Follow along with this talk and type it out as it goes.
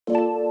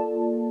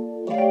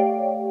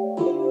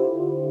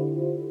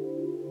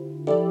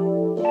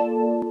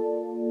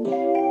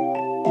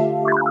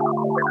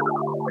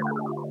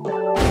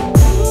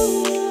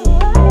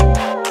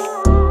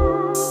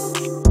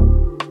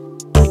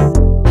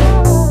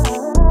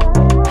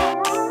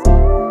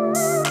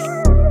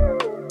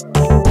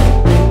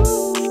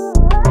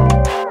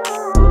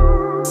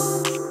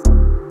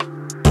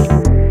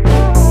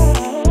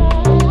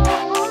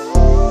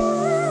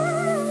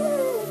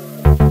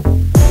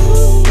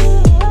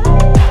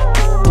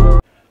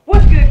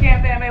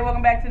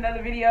back to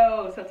another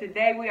video. So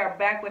today we are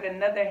back with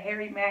another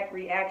Harry Mack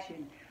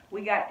reaction.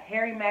 We got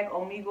Harry Mack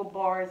Omegle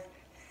bars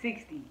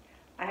 60.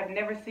 I have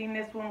never seen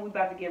this one. We're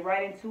about to get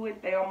right into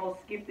it. They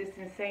almost skipped this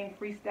insane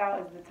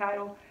freestyle as the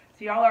title.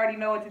 So y'all already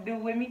know what to do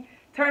with me.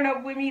 Turn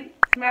up with me,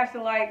 smash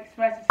the like,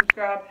 smash the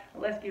subscribe,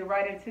 and let's get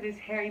right into this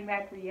Harry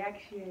Mack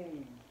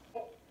reaction.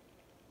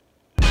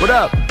 What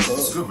up?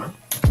 What's good, man?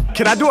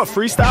 Can I do a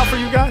freestyle for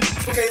you guys?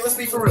 Okay, let's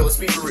be for real. Let's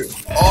be for real.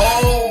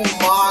 Oh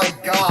my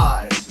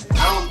God.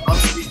 I'm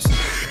speechless.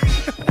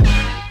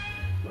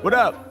 What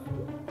up?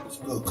 What's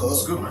good, cuz?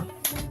 What's good, man?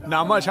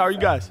 Not much. How are you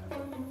guys?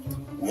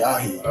 We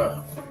out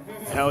here.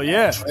 Hell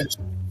yeah.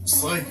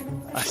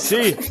 Slinging. I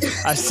see.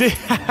 I see.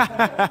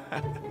 That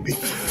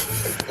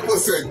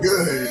was that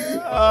good.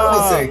 That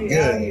was that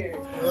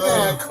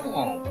good. Come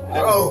on,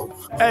 bro.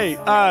 Hey,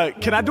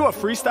 can I do a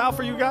freestyle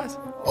for you guys?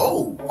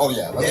 Oh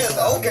yeah.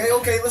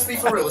 Okay. Let's be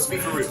for real. Let's be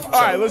for real. All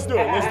right, let's do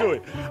it. Let's do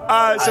it.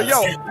 So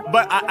yo,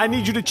 but I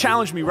need you to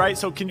challenge me, right?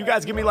 So can you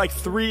guys give me like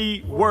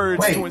 3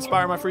 words to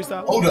inspire my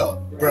freestyle? Hold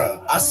up,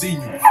 bruh. I seen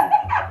you before.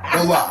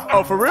 No lie.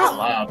 Oh, for real? No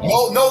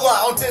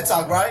lie. On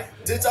TikTok, right?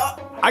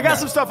 TikTok? I got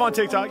some stuff on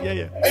TikTok.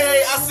 Yeah.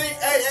 Hey, I see.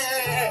 Hey.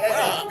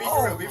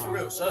 Be for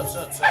real. Shut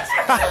up.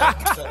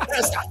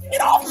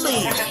 Get off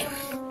me.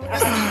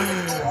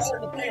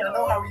 I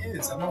know how he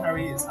is.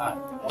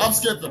 I'm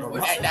skipping him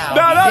right now.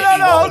 No.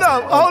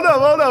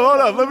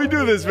 Hold up. Let me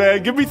do this,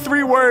 man. Give me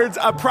 3 words.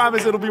 I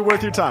promise it'll be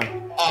worth your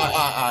time. All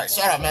right.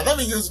 Shut up, man. Let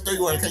me use 3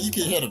 words because you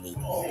keep hitting me.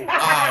 All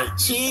right.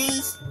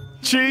 Cheese.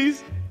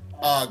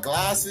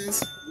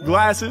 Glasses.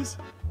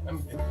 All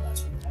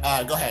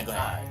right, go ahead.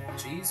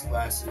 Cheese,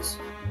 glasses,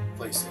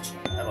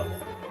 PlayStation. How about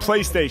that?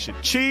 PlayStation.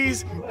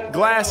 Cheese,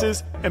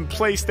 glasses, and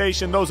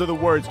PlayStation. Those are the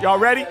words. Y'all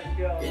ready?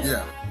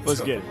 Yeah. Let's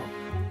get it.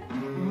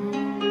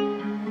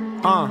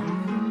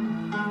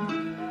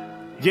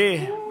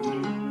 Yeah.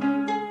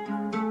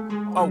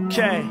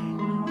 Okay.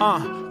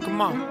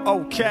 Come on.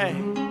 Okay.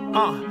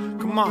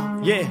 Come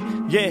on.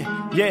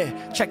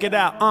 Yeah. Check it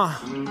out.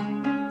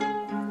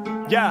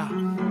 Yeah.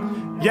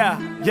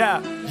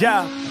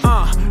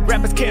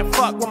 Rappers can't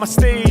fuck with my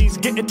steez.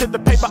 Getting to the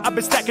paper, I've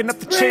been stacking up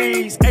the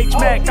cheese.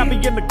 H-Mack, I be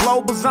in the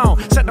global zone.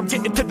 Said I'm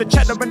getting to the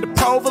cheddar and the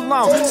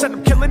provolone. Said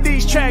I'm killing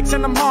these tracks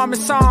and I'm harming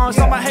songs.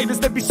 All my haters,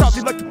 they be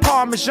salty like the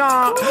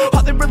Parmesan.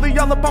 Are they really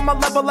all up on my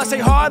level? I say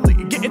hardly.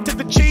 Getting to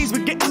the cheese,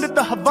 we getting to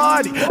the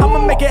Havarti. I'ma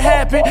make it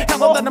happen. Y'all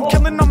know that I'm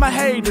killing all my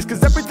haters,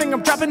 cause everything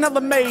I'm dropping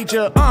hella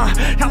major.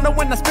 Y'all know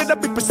when I spit, I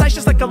be precise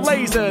just like a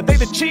laser. They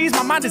the cheese,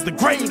 my mind is the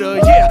grater.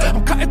 Yeah,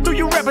 I'm cutting through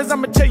you rappers,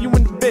 I'ma tell you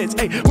in the bits.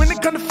 Hey, when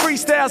it come to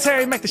freestyles,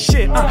 Harry Mack the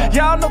shit.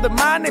 Y'all know that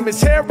my name is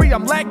Harry.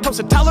 I'm lactose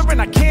intolerant,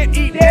 I can't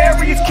eat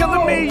dairy. It's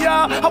killing me,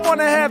 y'all. I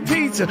wanna have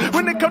pizza.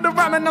 When it come to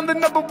rhyming, I'm the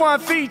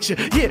 #1 feature.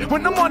 Yeah,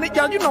 when I'm on it,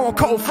 y'all, you know I'm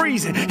cold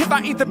freezing. If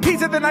I eat the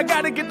pizza, then I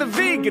gotta get the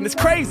vegan. It's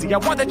crazy. I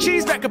want the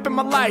cheese back up in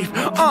my life.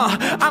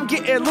 I'm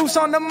getting loose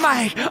on the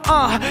mic.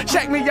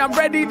 Check me, I'm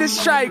ready to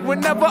strike.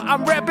 Whenever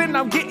I'm rapping,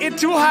 I'm getting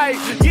too hype.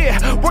 Yeah,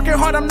 working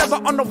hard, I'm never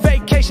on no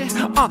vacation.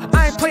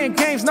 I ain't playing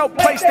games, no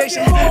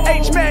PlayStation.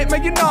 H-Mack,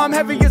 man, you know I'm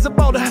heavy as a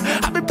boulder.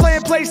 I've been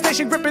playing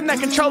PlayStation, gripping that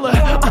controller.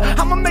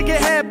 I'ma make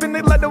it happen.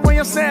 They love the way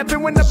I'm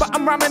snapping. Whenever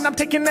I'm rhyming, I'm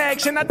taking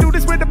action. I do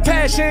this with a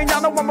passion.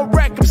 Y'all know I'm a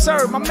wreck,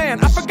 absurd. My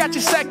man, I forgot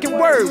your second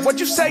word. What'd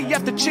you say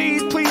after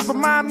cheese? Please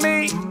remind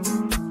me.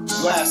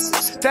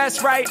 Glasses.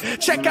 That's right.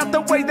 Check out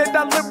the way that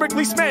I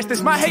lyrically smash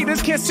this. My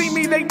haters can't see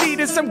me, they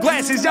needed some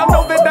glasses. Y'all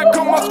know that I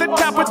come off the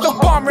top with the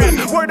bomb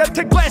rap. Word up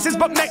to glasses,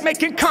 but Mack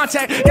making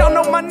contact. Y'all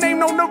know my name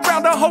known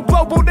around the whole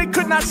global. They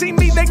could not see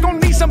me, they gon'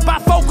 need some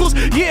bifocals.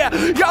 Yeah,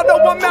 y'all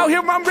know I'm out here,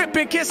 I'm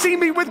ripping. Can't see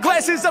me with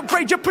glasses,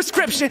 upgrade your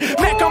prescription.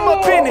 Mack, I'm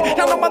up in it.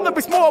 Y'all know my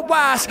lyrics more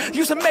wise.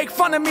 Used to make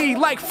fun of me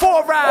like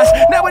 4 eyes.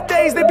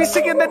 Nowadays, they be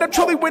singing that I'm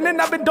truly winning.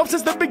 I've been dope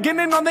since the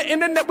beginning. On the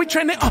internet, we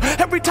trending.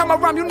 Every time I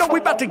rhyme, you know we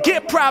about to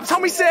get props.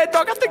 Homie said,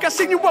 dog, I think I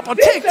seen you up on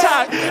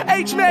TikTok.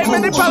 H-Mack,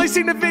 man, they probably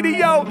seen the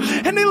video.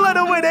 And they love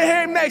the way the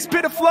Harry Mack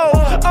spit a flow.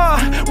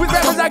 With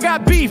rappers, I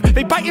got beef.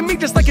 They biting me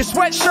just like a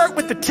sweatshirt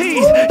with the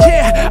teeth.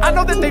 Yeah, I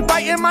know that they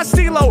biting my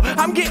stilo.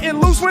 I'm getting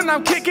loose when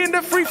I'm kicking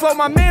the free flow.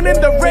 My man in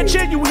the red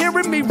chair, you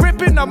hearing me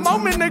ripping. A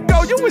moment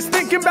ago, you was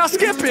thinking about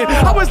skipping.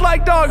 I was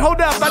like, dog,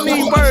 hold up, I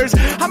need words.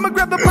 I'ma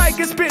grab the mic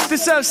and spit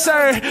this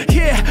absurd.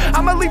 Yeah,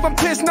 I'ma leave them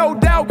pissed, no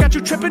doubt. Got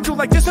you tripping, do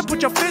like this and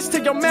put your fist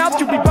to your mouth.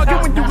 You be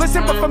bugging when you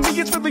listen, but for me,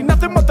 it's really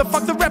nothing.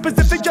 Motherfuck the rappers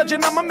if they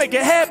judging, I'ma make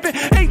it happen.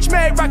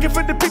 H-Mack rocking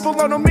for the people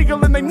on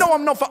Omegle, and they know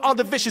I'm known for all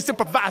the vicious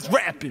improvised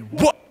rapping.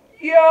 What?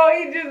 Yo,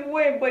 he just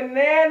went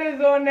bananas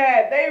on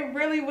that. They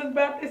really was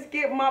about to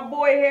skip my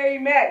boy Harry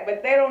Mack,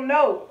 but they don't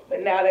know.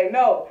 But now they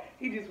know.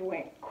 He just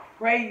went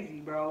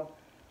crazy, bro.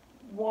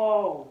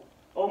 Whoa.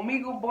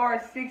 Omegle bar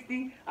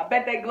 60. I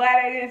bet they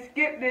glad I didn't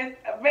skip this.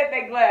 I bet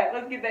they glad.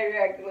 Let's get that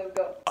reaction. Let's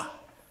go.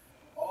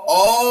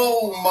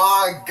 Oh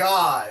my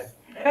God.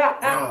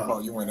 Oh,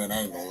 you went in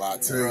angle a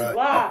lot too.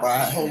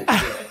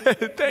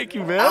 Thank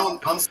you, man.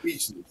 I'm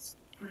speechless.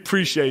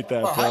 Appreciate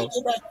that, bro. How you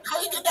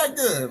get that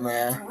good,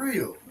 man? For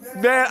real.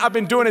 Man, I've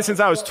been doing it since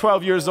I was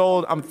 12 years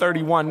old. I'm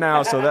 31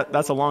 now, so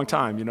that's a long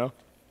time, you know?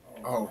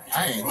 Oh,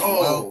 I ain't.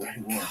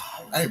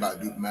 I ain't about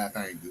to do the math.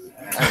 I ain't good.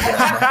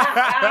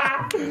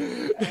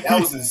 That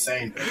was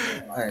insane.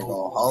 I ain't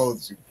gonna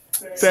hold you.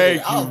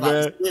 Thank you,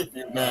 man.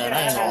 Man,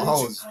 I ain't gonna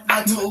hold you.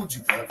 I told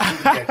you, bro.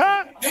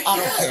 I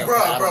don't care,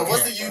 Bro,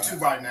 what's the YouTube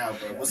right now,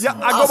 bro?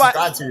 I go by.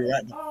 Subscribe to you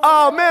right now.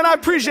 Oh man, I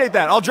appreciate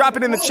that. I'll drop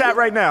it in the chat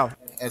right now.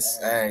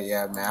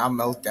 Yeah, man. I'm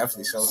most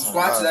definitely show some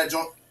subscribe to that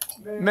joint.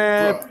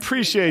 Man,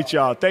 appreciate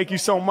y'all. Thank you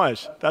so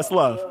much. That's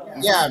love.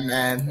 Yeah,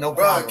 man. No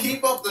problem.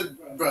 Keep up the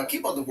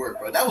work,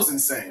 bro. That was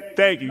insane.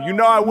 Thank you. You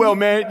know I will,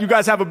 man. You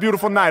guys have a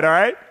beautiful night, all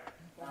right?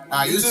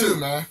 You too,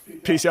 man.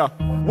 Peace, y'all.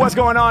 What's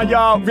going on,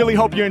 y'all? Really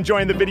hope you're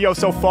enjoying the video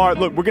so far.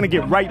 Look, we're gonna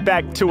get right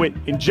back to it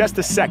in just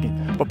a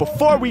second. But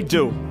before we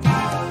do,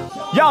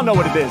 y'all know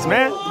what it is,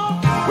 man.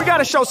 We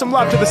gotta show some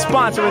love to the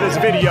sponsor of this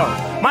video.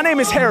 My name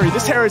is Harry.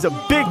 This hair is a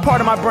big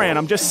part of my brand,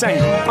 I'm just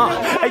saying.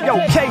 Hey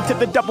yo, K to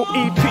the double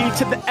EP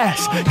to the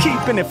S.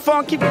 Keeping it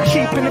funky, but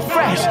keeping it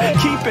fresh.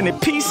 Keeping it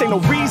peace, ain't no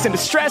reason to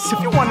stress.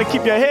 If you wanna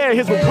keep your hair,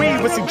 here's what we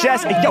would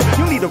suggest. Hey yo,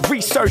 you need a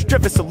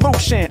research-driven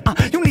solution.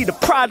 You need a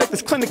product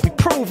that's clinically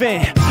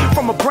proven.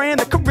 From a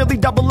brand that could really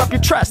double up your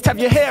trust. Have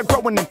your hair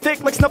growing in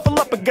thick like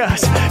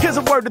Snuffleupagus. Here's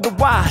a word of the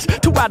wise.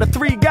 2 out of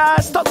 3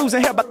 guys start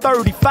losing hair by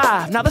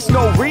 35. Now there's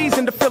no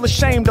reason to feel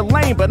ashamed or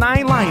lame, but I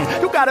ain't lying.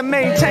 You gotta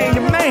maintain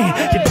your mane.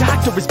 Your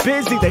doctor is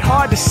busy, they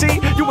hard to see.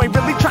 You ain't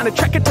really trying to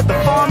trek it to the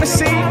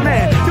pharmacy.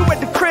 Man, you at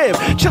the crib,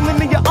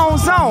 chilling in your own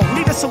zone.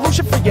 Need a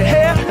solution for your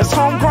hair that's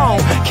homegrown.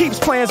 Keeps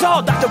plans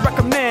all doctor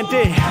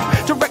recommended.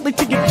 Directly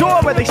to your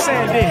door where they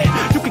send it.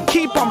 You can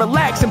keep on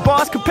relaxing,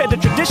 boss. Compared to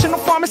traditional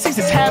pharmacies,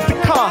 it's half the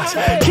cost.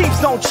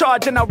 Keeps don't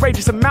charge an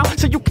outrageous amount,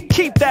 so you can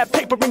keep that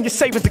paper in your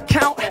savings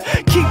account.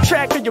 Keep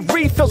track of your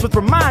refills with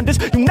reminders.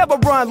 You never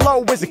run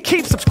low as a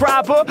Keep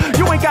subscriber.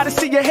 You ain't gotta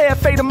see your hair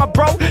fade, my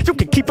bro. You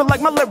can keep it like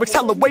my lyrics,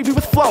 hella wavy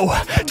with flow.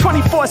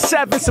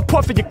 24/7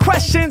 support for your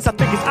questions. I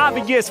think it's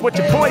obvious what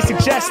your boy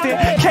suggested.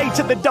 K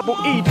to the double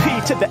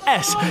EP to the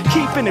S.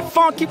 Keeping it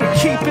funky, but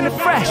keeping it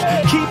fresh.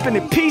 Keeping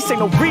it peace, ain't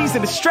no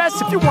reason to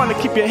stress. If you want to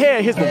keep your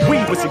hair, here's what we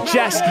would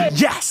suggest.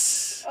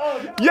 Yes!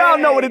 Y'all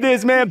know what it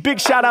is, man. Big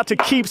shout out to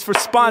Keeps for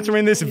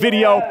sponsoring this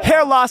video.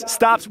 Hair loss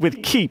stops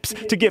with Keeps.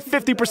 To get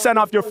 50%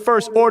 off your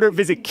first order,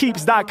 visit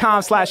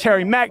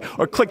keeps.com/HarryMack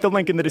or click the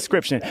link in the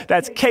description.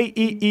 That's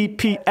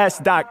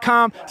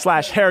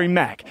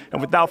KEEPS.com/HarryMack.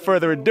 And without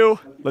further ado,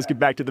 let's get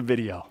back to the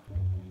video.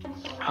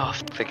 Oh,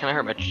 can I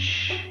hurt my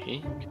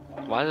cheek?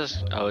 Why is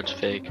this? Oh, it's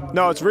fake.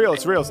 No, it's real.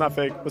 It's real. It's not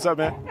fake. What's up,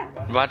 man?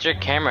 Why's your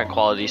camera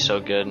quality so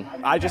good?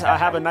 I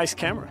have a nice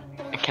camera.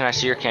 Can I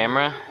see your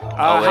camera?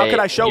 How could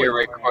I show You're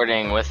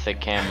recording with the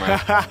camera.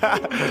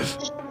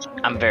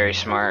 I'm very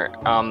smart.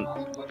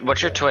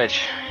 What's your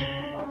Twitch?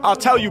 I'll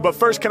tell you, but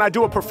first, can I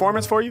do a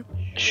performance for you?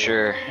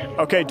 Sure.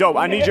 Okay, dope.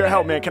 I need your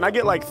help, man. Can I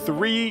get like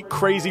 3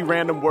 crazy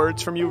random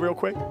words from you real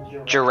quick?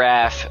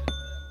 Giraffe,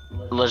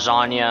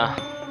 lasagna,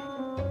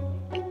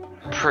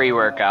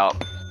 pre-workout.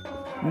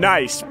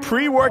 Nice.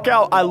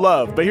 Pre-workout, I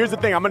love. But here's the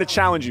thing. I'm going to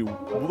challenge you.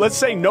 Let's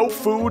say no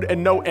food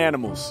and no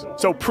animals.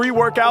 So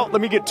pre-workout,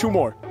 let me get 2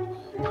 more.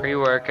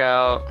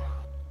 Pre-workout,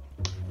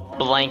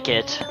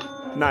 blanket.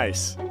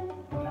 Nice.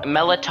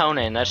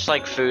 Melatonin. That's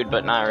like food,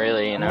 but not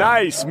really, you know?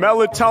 Nice.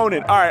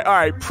 Melatonin. All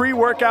right.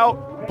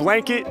 Pre-workout,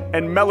 blanket,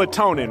 and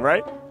melatonin,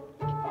 right?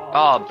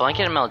 Oh,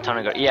 blanket and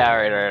melatonin go. Yeah, all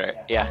right.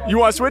 Yeah. You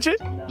want to switch it?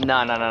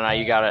 No.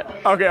 You got it.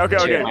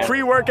 Okay.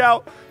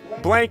 Pre-workout,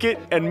 blanket,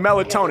 and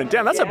melatonin.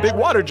 Damn, that's a big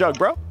water jug,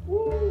 bro.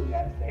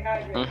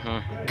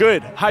 Mm-hmm.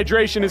 Good.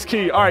 Hydration is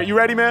key. All right, you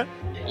ready, man?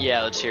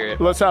 Yeah, let's hear it.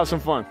 Let's have some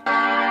fun.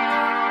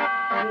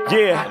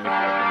 Yeah.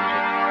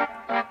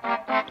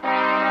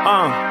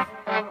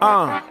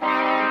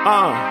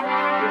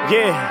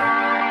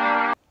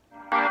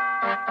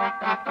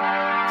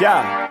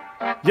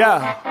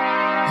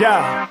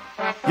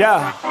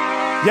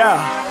 Yeah.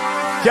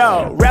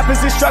 Yo,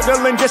 rappers is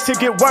struggling just to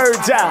get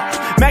words out.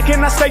 Mack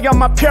and I stay on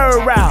my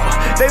pure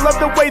route. They love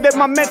the way that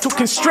my mental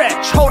can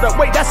stretch. Hold up,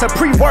 wait, that's a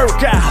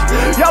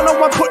pre-workout. Y'all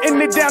know I'm putting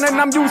it down and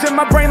I'm using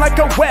my brain like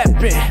a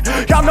weapon.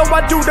 Y'all know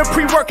I do the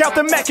pre-workout,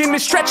 the macking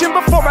and stretching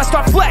before I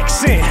start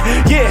flexing.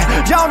 Yeah,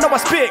 y'all know I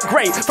spit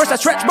great. First I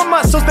stretch my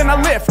muscles, then I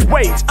lift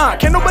weights.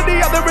 Can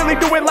nobody out there really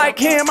do it like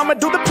him? I'ma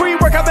do the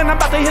pre-workout, then I'm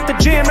about to hit the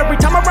gym. Every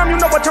time I rhyme, you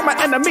know I turn my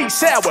enemy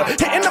sour.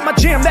 Hitting up my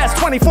gym, that's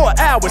 24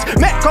 hours.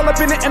 Mack all up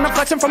in it and I'm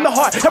flexing from the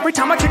heart. Every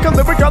time I kick a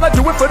lyric, girl, I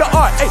do it for the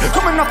art. Ay,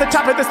 coming off the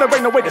top of this, there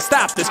ain't no way to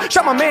stop this.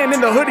 Shot my man in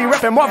the hoodie,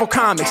 reppin' Marvel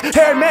Comics.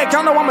 Harry Mack,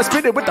 y'all know I'ma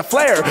spit it with the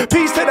flair.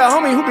 Peace to the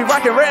homie who be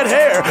rockin' red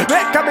hair.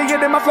 Mack got me in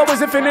my flow is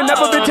infinite,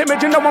 never been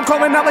timid. You know I'm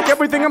calling out like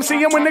everything I'm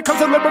seeing when it comes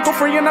to lyrical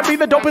free. And I be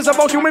the dopest of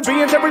all human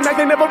beings. Every Mack,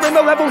 they never in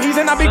the level he's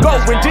in. I be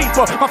going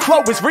deeper, my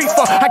flow is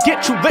reefer. I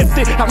get you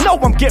lifted, I know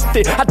I'm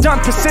gifted. I done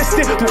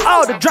persisted through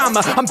all the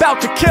drama. I'm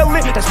about to kill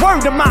it, that's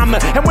word to mama.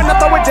 And when I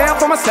throw it down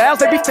for my styles,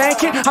 they be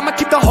thanking. I'ma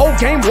keep the whole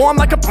game warm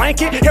like a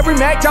blanket. Harry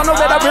Mack, y'all know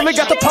that I really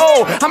got the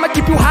pole. I'ma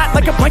keep you hot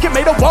like a blanket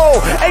made of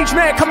wool.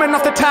 H-Man coming off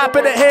off the top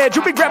of the head.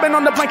 You be grabbing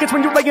on the blankets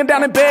when you laying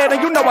down in bed.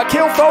 And you know I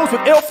kill foes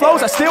with ill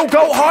flows. I still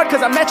go hard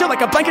cause I match you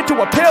like a blanket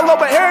to a pillow.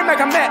 But Harry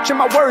Mack, I'm matching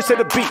my words to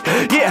the beat.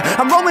 Yeah,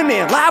 I'm rolling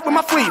in, live with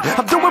my fleet.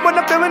 I'm doing what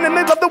I'm feeling and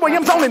they love the way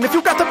I'm zoning. If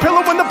you got the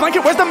pillow and the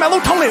blanket, where's the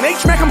melatonin?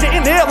 H-Mack, I'm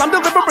getting ill, I'm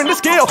delivering the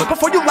skill.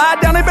 Before you lie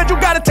down in bed, you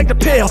gotta take the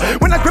pill.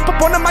 When I grip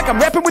up on the mic, I'm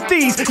rapping with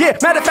these. Yeah,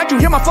 matter of fact, you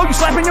hear my flow, you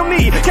slapping your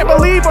knee. Can't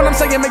believe what I'm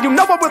saying, man, you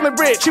know I wasn't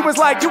rich. She was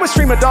like, you a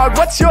streamer, dog,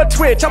 what's your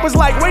Twitch? I was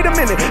like, wait a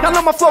minute, y'all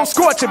know my flow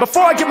scorching.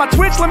 Before I get my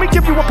Twitch, let me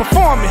give you a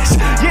performance.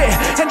 Yeah,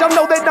 and y'all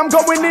know that I'm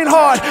going in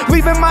hard,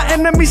 leaving my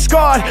enemies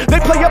scarred. They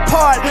play a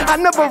part, I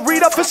never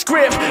read up a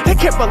script. They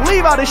can't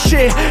believe all this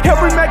shit.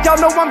 Harry Mack, y'all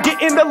know I'm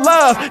getting the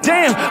love.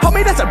 Damn,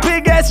 homie, that's a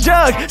big ass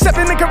jug.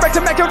 Stepping incorrect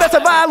to Mack, yo, that's a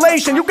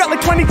violation. You got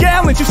like 20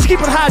 gallons, you keep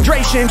it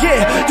hydration.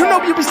 Yeah, you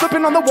know you be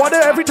slipping on the water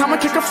every time I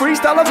kick a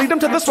freestyle. I lead them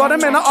to the slaughter,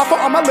 man. I offer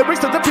all my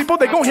lyrics to the people.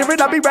 They gon' hear it,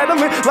 I be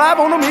rattling live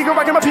on Omegle,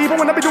 rocking my people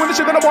when I be doing the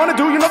shit that I wanna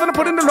do. You know that I'm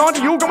putting it on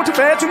to you, going too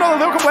fast. You know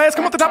the lyrical blast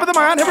come off the top of the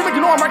mind. Harry Mack,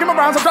 you know I'm rocking my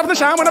rhymes. I'm dropping the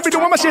shine when I be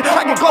doing my shit.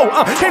 I can glow,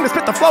 came to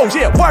spit the flows,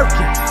 yeah,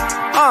 working.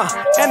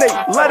 And they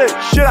let it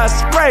shit I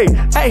spray.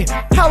 Hey,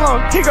 how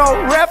long he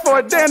gon' rap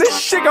for? Damn, this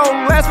shit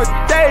gon' last for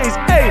days.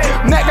 Hey,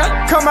 Mack,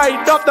 I come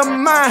right off the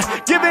mind,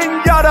 giving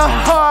y'all the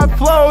hard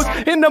flows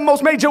in the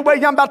most major way.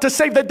 I'm about to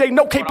save the day.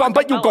 No cape on,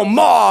 but you gon'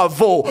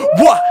 marvel.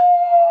 What?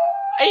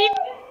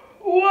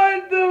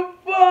 What the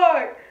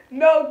fuck?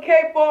 No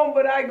cape on,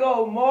 but I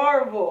go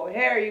marvel.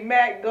 Harry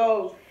Mack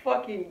goes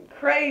fucking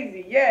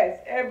crazy. Yes,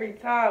 every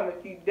time.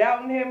 If you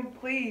doubting him,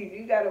 please,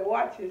 you gotta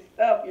watch his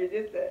stuff. You're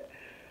just a...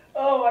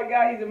 Oh my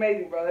God, he's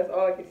amazing, bro. That's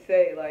all I can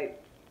say. Like,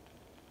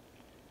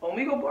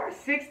 Omegle bar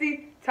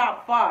 60,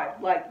 top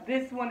 5. Like,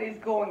 this one is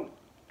going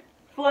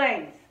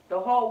flames the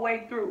whole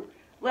way through.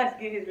 Let's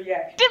get his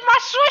reaction. Did my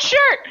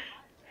sweatshirt!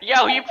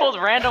 Yo, you pulled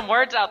random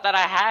words out that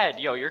I had.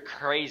 Yo, you're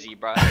crazy,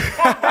 bro.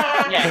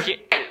 Yeah,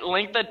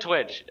 link the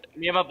Twitch.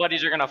 Me and my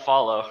buddies are gonna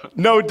follow.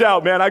 No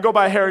doubt, man. I go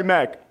by Harry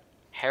Mack.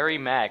 Harry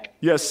Mack.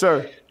 Yes,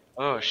 sir.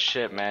 Oh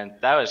shit, man.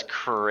 That was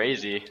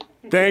crazy.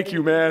 Thank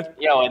you, man.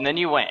 Yo, and then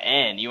you went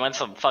in. You went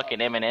some fucking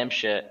Eminem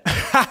shit.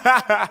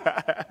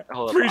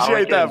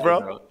 Appreciate that,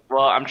 bro.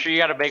 Well, I'm sure you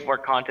gotta make more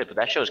content, but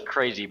that show's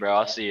crazy, bro.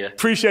 I'll see you.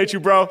 Appreciate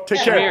you, bro.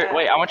 Take care.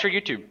 Wait, I want your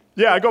YouTube.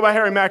 Yeah, I go by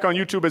Harry Mack on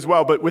YouTube as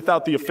well, but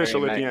without the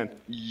official at the end.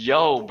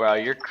 Yo, bro,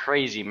 you're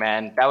crazy,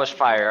 man. That was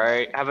fire, all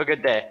right? Have a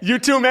good day. You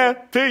too, man.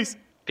 Peace.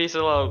 Peace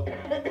and love.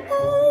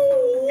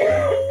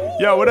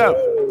 Yo, what up?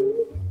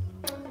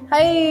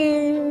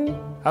 Hi.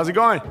 How's it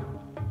going?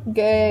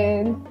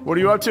 Good. What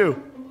are you up to?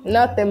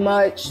 Nothing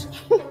much.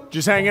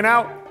 Just hanging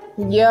out?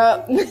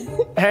 Yup.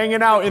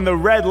 Hanging out in the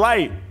red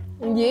light.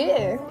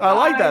 Yeah. I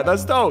like that.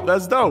 That's dope.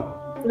 That's dope.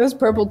 It was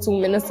purple 2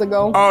 minutes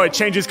ago. Oh, it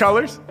changes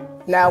colors?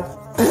 No.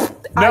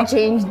 I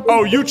changed it.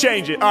 Oh, you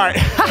change it. All right.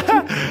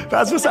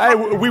 That's what's... Hey,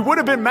 we would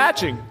have been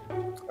matching.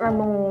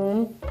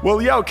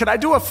 Well, yo, can I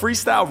do a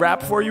freestyle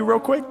rap for you real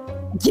quick?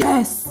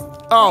 Yes.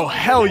 Oh,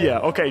 hell yeah.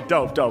 Okay,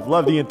 dope, dope.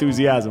 Love the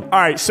enthusiasm. All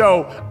right,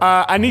 so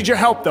I need your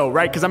help, though,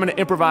 right? Because I'm going to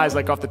improvise,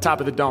 like, off the top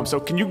of the dome. So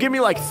can you give me,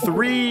 like,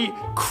 3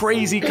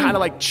 crazy kind of,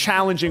 like,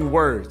 challenging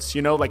words,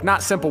 you know? Like,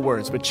 not simple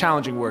words, but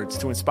challenging words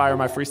to inspire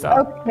my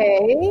freestyle?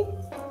 Okay.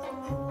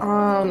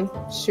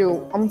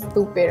 Shoot, I'm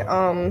stupid.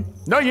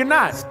 No, you're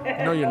not.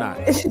 No, you're not.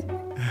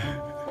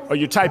 Oh,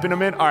 you're typing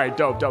them in? All right,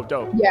 dope, dope,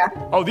 dope. Yeah.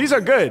 Oh, these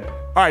are good.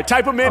 All right,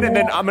 type them in, and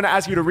then I'm going to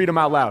ask you to read them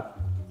out loud.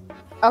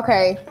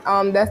 Okay,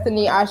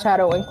 Destiny,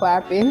 eyeshadow, and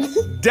clapping.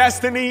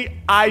 Destiny,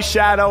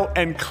 eyeshadow,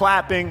 and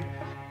clapping.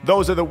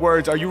 Those are the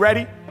words. Are you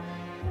ready?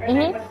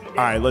 Mm-hmm. All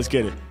right, let's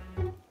get it.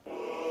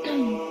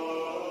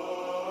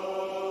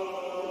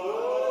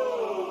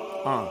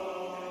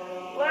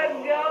 Let's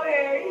go,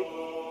 Harry.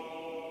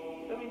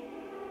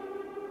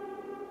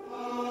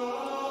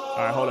 All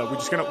right, hold up.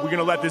 We're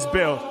gonna let this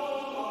build.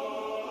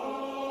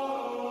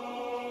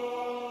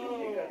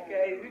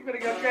 We're gonna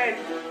go crazy.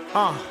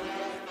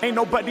 Ain't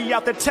nobody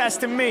out there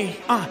testing me.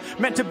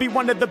 Meant to be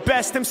one of the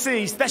best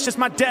MCs. That's just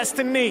my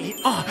destiny.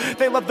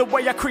 They love the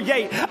way I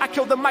create. I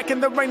kill the mic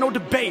and there ain't no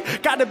debate.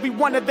 Gotta be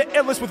one of the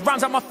illest with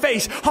rhymes on my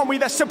face. Homie,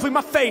 that's simply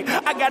my fate.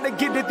 I gotta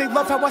get it. They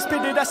love how I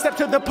spit it. I step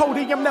to the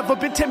podium. Never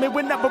been timid.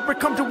 Whenever it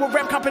come to a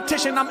rap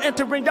competition, I'm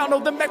entering. Y'all know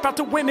the Mack about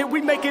to win it.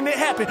 We making it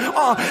happen.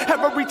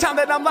 Every time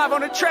that I'm live on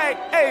the track.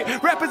 Hey,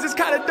 rappers is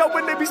kinda dope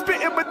when they be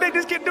spitting, but they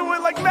just can't do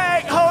it like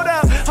Mack. Hold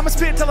up. I'ma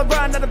spit till I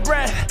run out of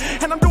breath.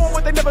 And I'm doing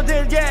what they never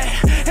did yet.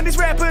 And these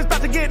rappers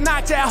about to get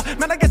knocked out.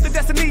 Man, I guess the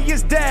destiny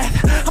is death.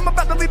 I'm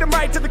about to lead them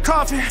right to the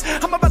coffin.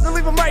 I'm about to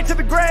leave them right to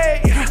the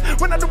grave.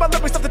 When I do my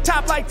lyrics off the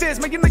top like this,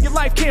 man, you know your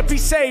life can't be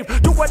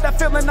saved. Do what I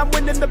feel and I'm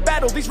winning the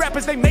battle. These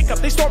rappers, they make up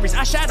their stories.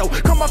 I shadow.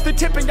 Come off the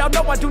tip and y'all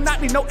know I do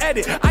not need no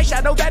edit.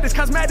 Eyeshadow, that is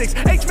cosmetics.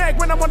 H-Mack,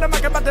 when I'm on the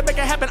mic, I'm about to make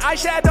it happen.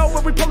 Eyeshadow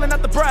when we pulling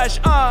out the brush.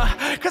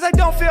 Cause I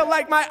don't feel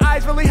like my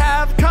eyes really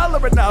have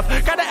color enough.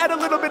 Gotta add a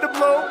little bit of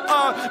blue.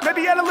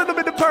 Maybe add a little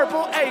bit of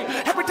purple. Hey,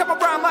 every time I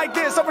rhyme like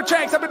this over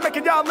tracks, I've been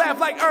making y'all laugh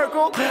like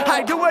Urkel.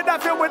 I do what I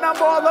feel when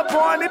I'm all up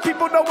on it.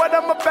 People know what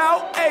I'm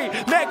about. Hey,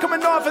 Mack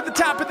coming off at the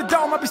top of the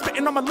dome. I be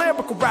spitting on my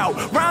lyrical route.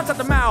 rounds at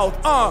the mouth.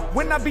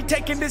 When I be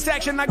taking this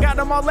action, I got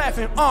them all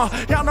laughing.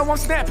 Y'all know I'm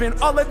snapping.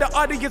 All of the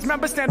audience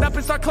members stand up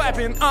and start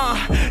clapping.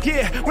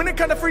 Yeah, when it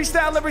comes to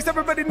freestyle lyrics,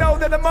 everybody know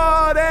that I'm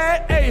all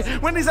that. Hey,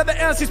 when these other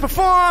MCs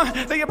perform,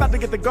 they about to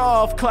get the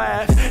golf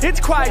clap. It's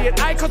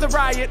quiet, I cause a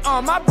riot.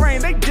 My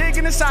brain, they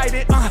digging inside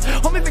it.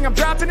 Only thing I'm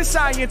dropping is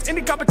science.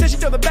 Any competition,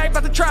 till the bag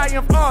about to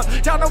triumph.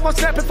 Y'all know I'm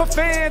snapping for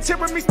fans.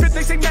 Hearing me spit,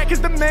 they say Mack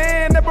is the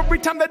man. Every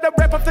time that I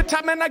rap off the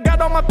top, man, I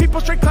got all my people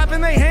straight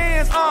clapping their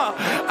hands.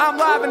 I'm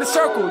live in the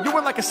circle. You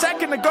were like a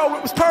second ago,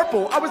 it was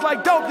purple. I was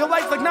like, dope, your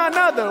life's like none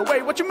other.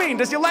 Wait, what you mean?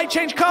 Does your light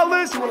change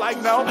colors? You were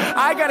like, no,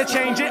 I gotta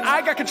change it.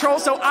 I got control,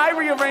 so I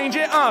rearrange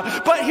it.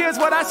 But here's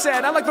what I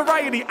said. I like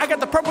variety. I got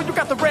the purple, you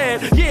got the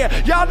red. Yeah,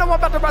 y'all know I'm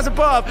about to rise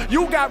above.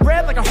 You got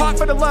red like a heart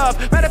for the love.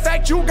 Matter of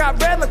fact, you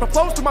got red like what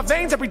flows through my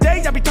veins every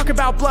day. I be talking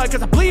about blood,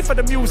 cause I bleed for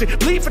the music,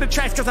 bleed for the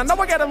tracks, cause I know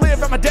I gotta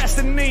live out my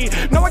destiny.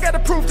 Know I gotta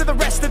prove to the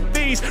rest of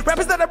these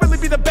rappers that I really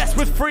be the best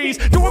with freeze.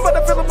 Doing what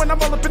I feel when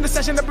I'm all up in the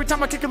session. Every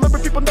time I kick a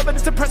lyric, people know that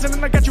it's impressive.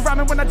 And I got you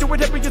rhyming when I do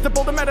it. Every year's a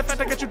bolder. Matter of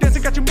fact, I got you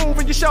dancing, got you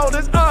moving your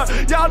shoulders.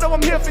 Y'all know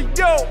I'm here for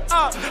you.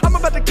 I'm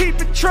about to keep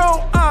it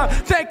true.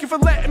 Thank you for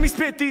letting me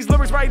spit these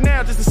lyrics right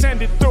now just to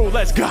send it through.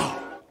 Let's go.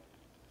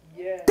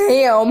 Yeah.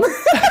 Damn.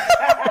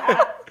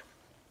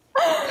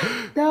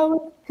 That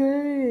was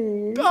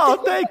good.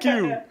 Oh, thank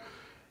you.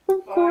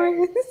 Of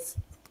course.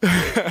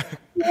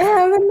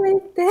 Have a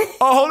nice day.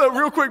 Oh, hold up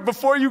real quick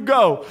before you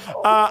go.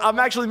 I'm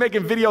actually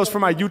making videos for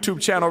my YouTube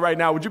channel right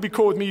now. Would you be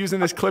cool with me using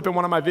this clip in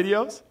one of my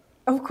videos?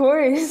 Of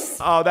course.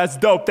 Oh, that's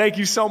dope. Thank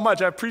you so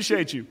much. I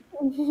appreciate you.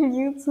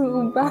 You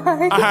too.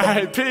 Bye. All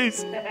right,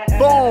 peace.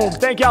 Boom.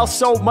 Thank y'all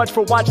so much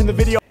for watching the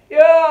video.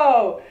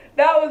 Yo,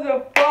 that was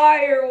a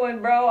fire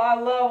one, bro. I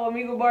love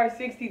Omegle Bar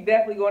 60.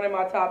 Definitely going in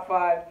my top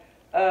 5.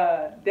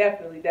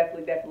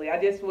 Definitely. I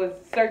just was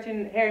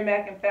searching Harry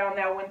Mack and found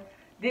that one.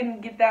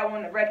 Didn't get that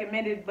one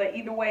recommended, but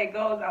either way it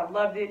goes, I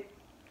loved it.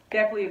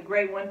 Definitely a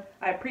great one.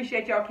 I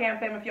appreciate y'all, Cam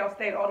fam. If y'all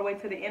stayed all the way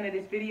to the end of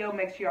this video,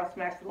 make sure y'all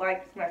smash the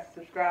like, smash the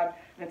subscribe.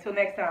 And until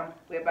next time,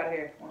 we about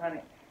here.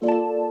 100.